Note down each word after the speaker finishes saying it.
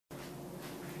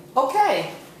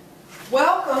Okay,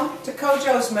 welcome to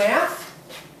Kojo's Math.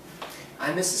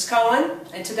 I'm Mrs. Cohen,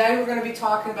 and today we're going to be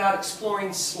talking about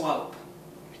exploring slope.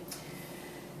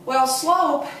 Well,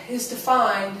 slope is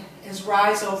defined as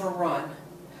rise over run.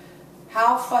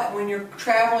 When you're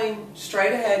traveling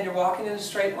straight ahead, you're walking in a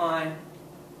straight line,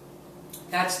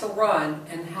 that's the run,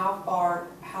 and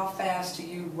how fast do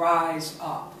you rise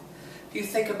up? If you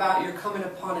think about you're coming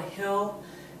upon a hill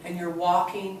and you're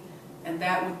walking, and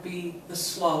that would be the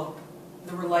slope,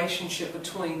 the relationship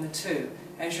between the two.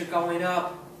 As you're going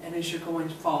up and as you're going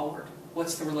forward,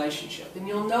 what's the relationship? And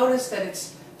you'll notice that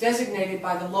it's designated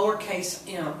by the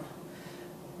lowercase m.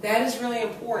 That is really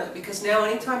important because now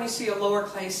anytime you see a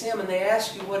lowercase m and they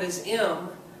ask you what is m,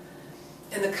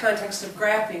 in the context of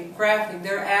graphing,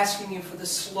 they're asking you for the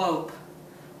slope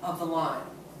of the line.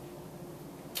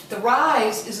 The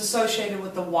rise is associated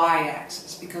with the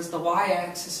y-axis because the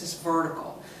y-axis is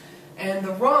vertical. And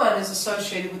the run is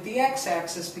associated with the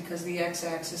x-axis because the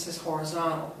x-axis is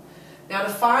horizontal. Now, to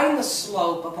find the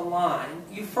slope of a line,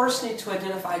 you first need to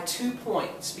identify 2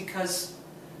 points because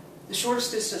the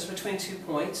shortest distance between 2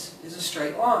 points is a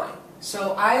straight line.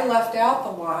 So I left out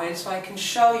the line so I can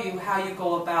show you how you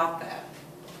go about that.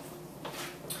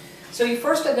 So you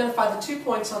first identify the 2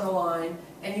 points on the line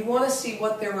and you want to see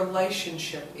what their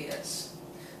relationship is.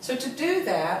 So to do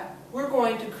that, we're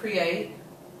going to create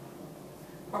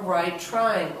a right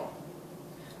triangle.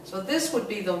 So this would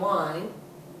be the line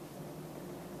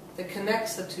that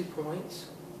connects the 2 points.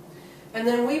 And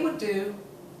then we would pick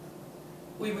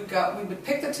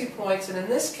the 2 points, and in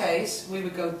this case we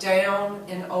would go down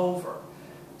and over.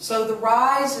 So the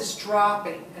rise is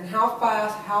dropping, and how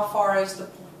far is the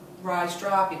rise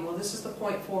dropping? Well, this is the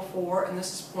 0.44 and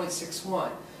this is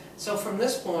 0.61. So from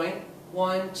this point,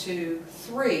 1, 2,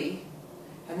 3,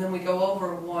 and then we go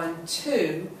over 1,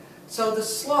 2. So the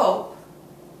slope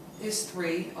is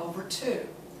 3 over 2.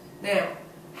 Now,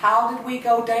 how did we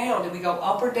go down? Did we go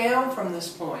up or down from this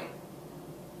point?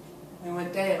 We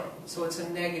went down, so it's a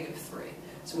 -3.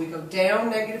 So we go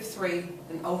down -3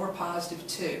 and over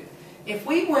 +2. If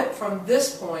we went from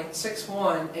this point, 6,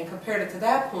 1, and compared it to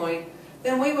that point,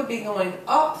 then we would be going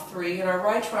up 3 and our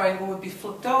right triangle would be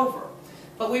flipped over.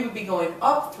 But we would be going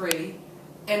up 3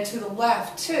 and to the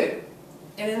left 2.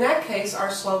 And in that case, our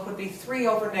slope would be 3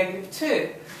 over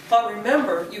 -2. But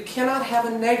remember, you cannot have a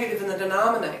negative in the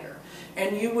denominator.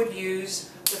 And you would use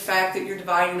the fact that you're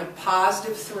dividing a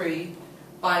 +3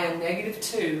 by a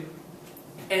 -2.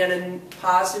 And a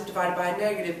positive divided by a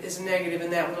negative is a negative,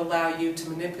 and that would allow you to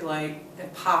manipulate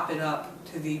and pop it up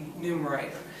to the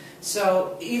numerator.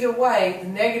 So either way, the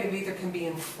negative either can be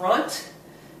in front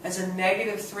as a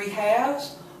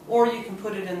 -3/2, or you can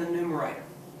put it in the numerator.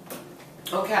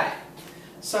 Okay.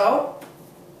 So,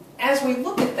 as we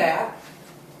look at that,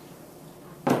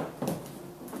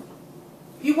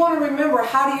 you want to remember,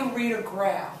 how do you read a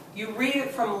graph? You read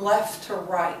it from left to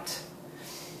right.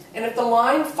 And if the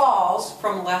line falls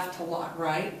from left to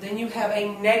right, then you have a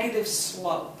negative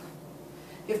slope.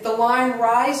 If the line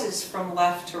rises from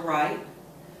left to right,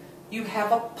 you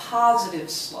have a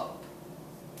positive slope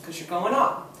because you're going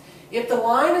up. If the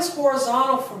line is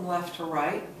horizontal from left to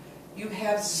right, you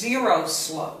have 0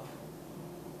 slope.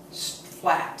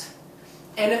 Flat.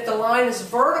 And if the line is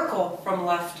vertical from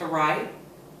left to right,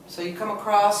 so you come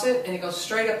across it and it goes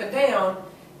straight up and down,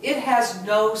 it has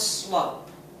no slope.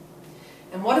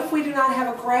 And what if we do not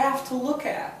have a graph to look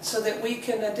at so that we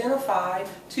can identify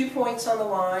 2 points on the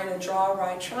line and draw a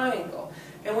right triangle,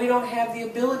 and we don't have the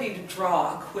ability to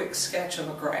draw a quick sketch of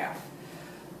a graph?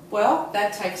 Well,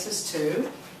 that takes us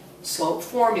to slope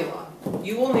formula.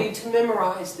 You will need to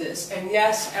memorize this, and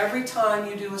yes, every time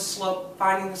you do a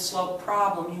finding the slope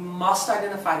problem, you must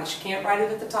identify this. You can't write it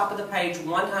at the top of the page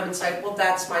one time and say, well,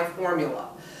 that's my formula.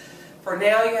 For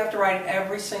now, you have to write it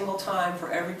every single time for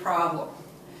every problem.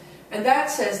 And that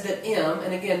says that m,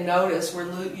 and again, notice we're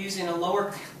using a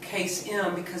lowercase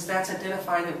m because that's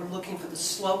identifying that we're looking for the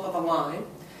slope of a line,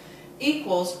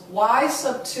 equals y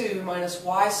sub 2 minus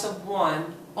y sub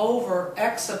 1 over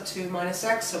x sub 2 minus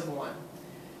x sub 1.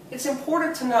 It's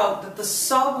important to note that the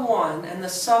sub 1 and the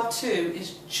sub 2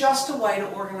 is just a way to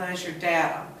organize your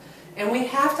data. And we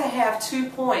have to have 2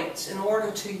 points in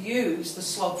order to use the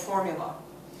slope formula.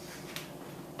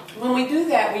 When we do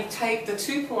that, we take the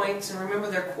 2 points, and remember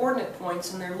they're coordinate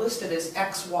points, and they're listed as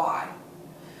x, y.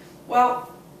 Well,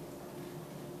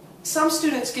 some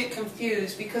students get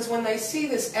confused because when they see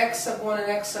this x sub 1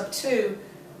 and x sub 2,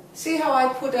 see how I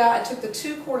took the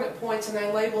 2 coordinate points and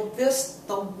I labeled this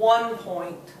the 1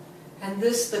 point and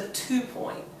this the 2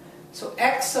 point. So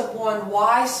x sub 1,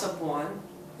 y sub 1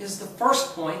 is the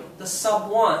first point, the sub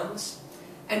 1s,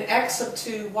 and x sub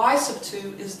 2, y sub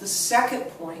 2 is the second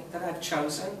point that I've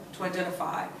chosen to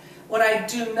identify. What I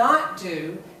do not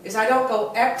do is I don't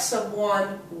go x sub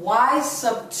 1, y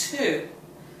sub 2,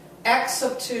 x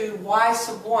sub 2, y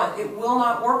sub 1. It will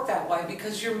not work that way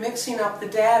because you're mixing up the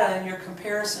data in your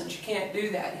comparisons. You can't do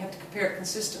that. You have to compare it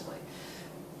consistently.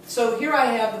 So here I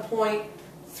have the point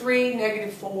 3,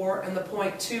 negative 4, and the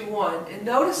point 2, 1. And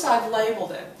notice I've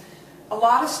labeled it. A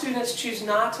lot of students choose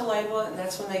not to label it, and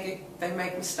that's when they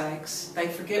make mistakes. They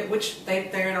forget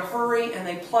they're in a hurry, and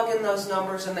they plug in those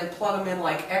numbers, and they plug them in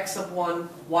like x sub 1,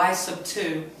 y sub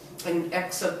 2, and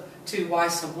x sub 2, y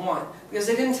sub 1, because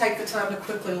they didn't take the time to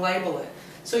quickly label it.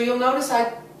 So you'll notice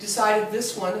I decided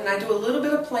this one, and I do a little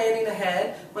bit of planning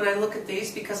ahead when I look at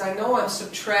these, because I know I'm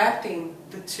subtracting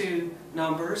the two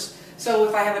numbers. So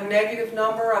if I have a negative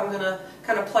number, I'm going to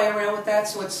kind of play around with that,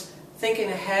 so it's thinking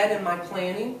ahead in my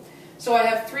planning. So I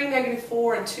have 3, negative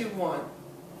 4, and 2, 1.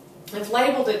 I've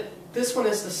labeled it, this one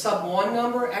is the sub 1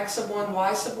 number, x sub 1,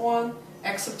 y sub 1,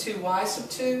 x sub 2, y sub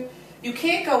 2. You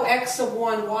can't go x sub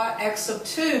 1, x sub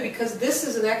 2, because this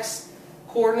is an x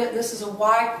coordinate and this is a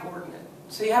y coordinate.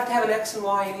 So you have to have an x and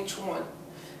y in each one.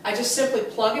 I just simply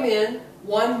plug it in,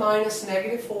 1 minus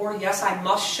negative 4, yes I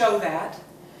must show that,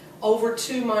 over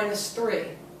 2 minus 3.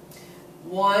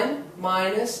 1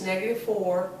 minus negative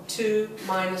 4, 2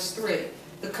 minus 3.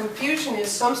 The confusion is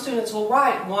some students will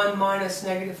write 1 minus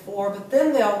negative 4, but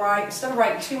then they'll write, instead of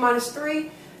writing 2 minus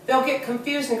 3, they'll get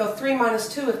confused and go 3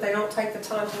 minus 2 if they don't take the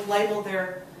time to label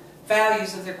their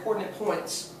values of their coordinate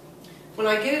points. When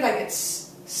I get it, I get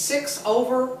 6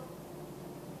 over,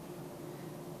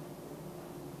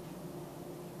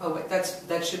 oh wait,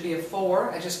 that should be a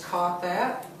 4, I just caught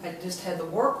that. I just had the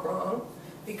work wrong,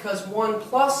 because 1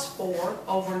 plus 4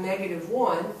 over negative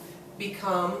 1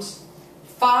 becomes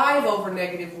 5 over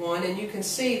negative 1, and you can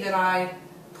see that I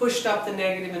pushed up the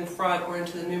negative in front or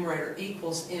into the numerator,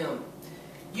 equals m.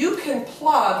 You can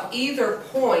plug either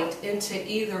point into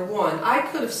either one. I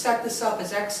could have set this up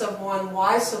as x sub 1,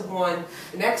 y sub 1,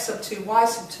 and x sub 2, y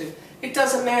sub 2. It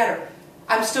doesn't matter.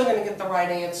 I'm still going to get the right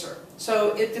answer.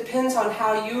 So it depends on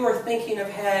how you are thinking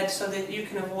ahead so that you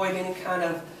can avoid any kind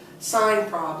of sign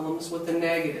problems with the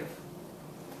negative.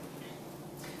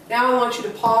 Now I want you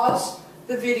to pause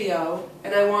the video,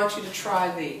 and I want you to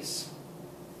try these.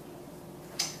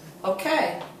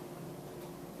 Okay.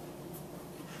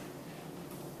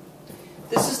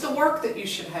 This is the work that you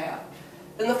should have.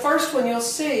 In the first one, you'll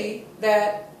see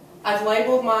that I've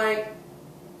labeled my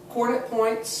coordinate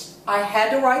points. I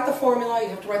had to write the formula. You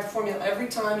have to write the formula every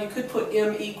time. You could put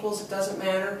m equals, it doesn't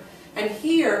matter. And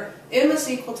here, m is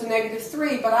equal to negative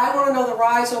 3, but I want to know the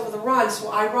rise over the run, so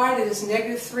I write it as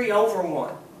negative 3 over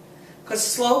 1. Because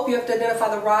slope, you have to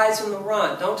identify the rise and the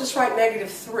run. Don't just write negative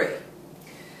 3.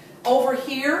 Over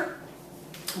here,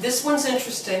 this one's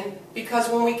interesting because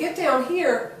when we get down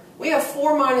here, we have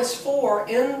 4 minus 4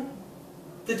 in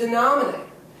the denominator.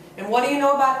 And what do you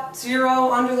know about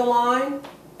 0 under the line?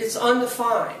 It's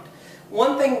undefined.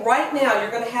 One thing right now,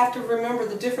 you're going to have to remember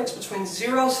the difference between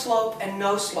 0 slope and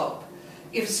no slope.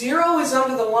 If 0 is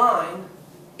under the line,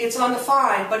 it's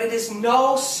undefined, but it is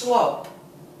no slope.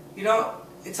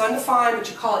 It's undefined, but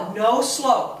you call it no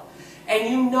slope. And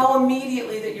you know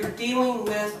immediately that you're dealing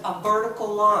with a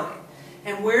vertical line.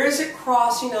 And where is it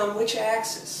crossing on which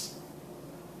axis?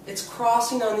 It's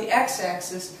crossing on the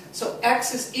x-axis, so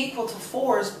x is equal to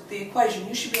 4 is the equation.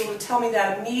 You should be able to tell me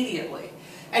that immediately.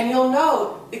 And you'll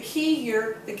note the key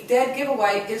here, the dead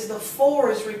giveaway, is the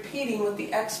 4 is repeating with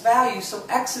the x value, so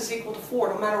x is equal to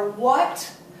 4. No matter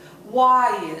what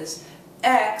y is,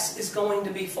 x is going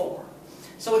to be 4.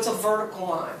 So it's a vertical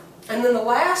line. And then the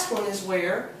last one is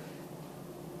where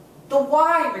the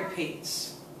y repeats.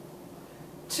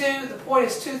 The point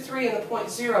is 2, 3, and the point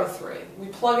 0, 3. We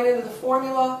plug it into the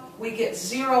formula, we get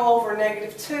 0 over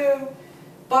negative 2,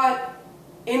 but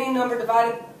any number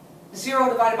 0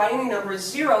 divided by any number is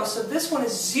 0, so this one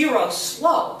is 0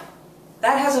 slope.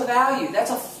 That has a value.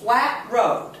 That's a flat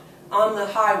road on the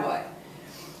highway.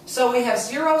 So we have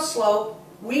 0 slope.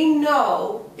 We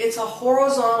know it's a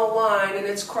horizontal line and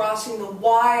it's crossing the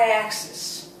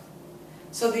y-axis.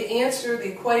 So the answer, the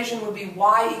equation would be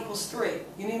y equals 3.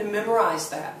 You need to memorize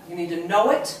that. You need to know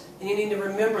it and you need to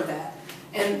remember that.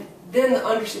 And then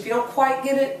if you don't quite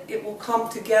get it, it will come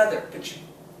together. But you've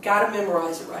got to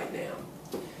memorize it right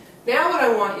now. Now what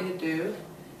I want you to do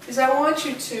is I want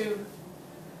you to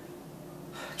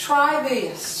try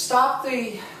this. Stop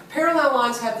the parallel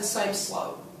lines have the same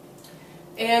slope.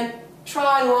 And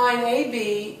try line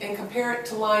AB and compare it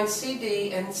to line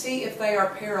CD and see if they are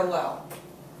parallel.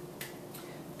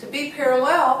 To be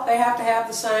parallel, they have to have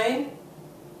the same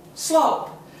slope.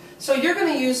 So you're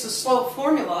going to use the slope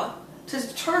formula to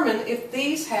determine if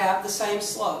these have the same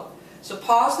slope. So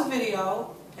pause the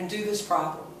video and do this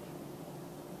problem.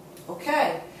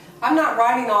 Okay, I'm not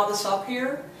writing all this up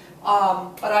here,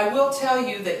 but I will tell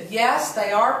you that yes,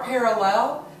 they are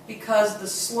parallel because the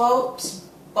slopes,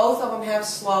 both of them have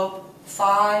slope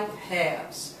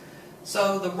 5/2.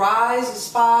 So the rise is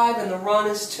 5 and the run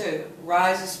is 2.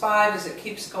 Rise is 5 as it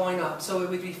keeps going up. So it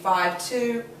would be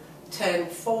 5/2,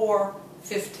 10/4,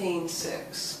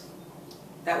 15/6.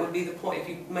 That would be the point if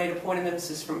you made a point of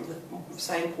emphasis from the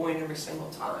same point every single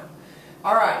time.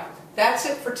 All right, that's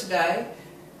it for today.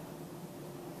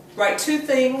 Write 2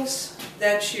 things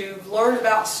that you've learned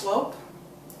about slope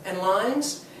and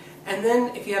lines, and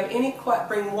then if you have any,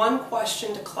 bring 1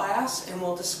 question to class, and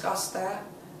we'll discuss that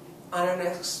on our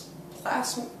next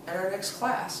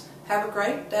class. Have a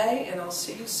great day, and I'll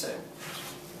see you soon.